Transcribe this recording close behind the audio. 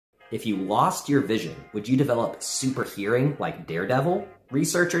If you lost your vision, would you develop super hearing like Daredevil?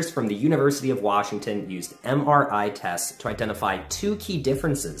 Researchers from the University of Washington used MRI tests to identify two key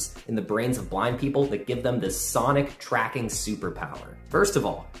differences in the brains of blind people that give them this sonic tracking superpower. First of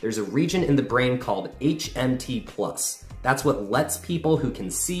all, there's a region in the brain called HMT+. That's what lets people who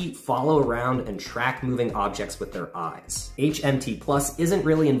can see follow around and track moving objects with their eyes. HMT+ isn't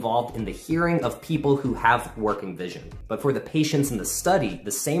really involved in the hearing of people who have working vision. But for the patients in the study,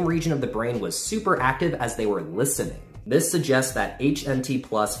 the same region of the brain was super active as they were listening. This suggests that HMT+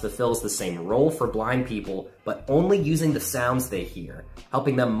 fulfills the same role for blind people, but only using the sounds they hear,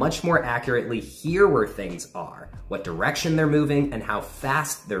 helping them much more accurately hear where things are, what direction they're moving, and how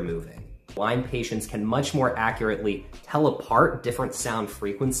fast they're moving. Blind patients can much more accurately tell apart different sound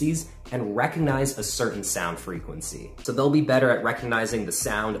frequencies and recognize a certain sound frequency. So they'll be better at recognizing the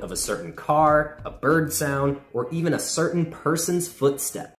sound of a certain car, a bird sound, or even a certain person's footstep.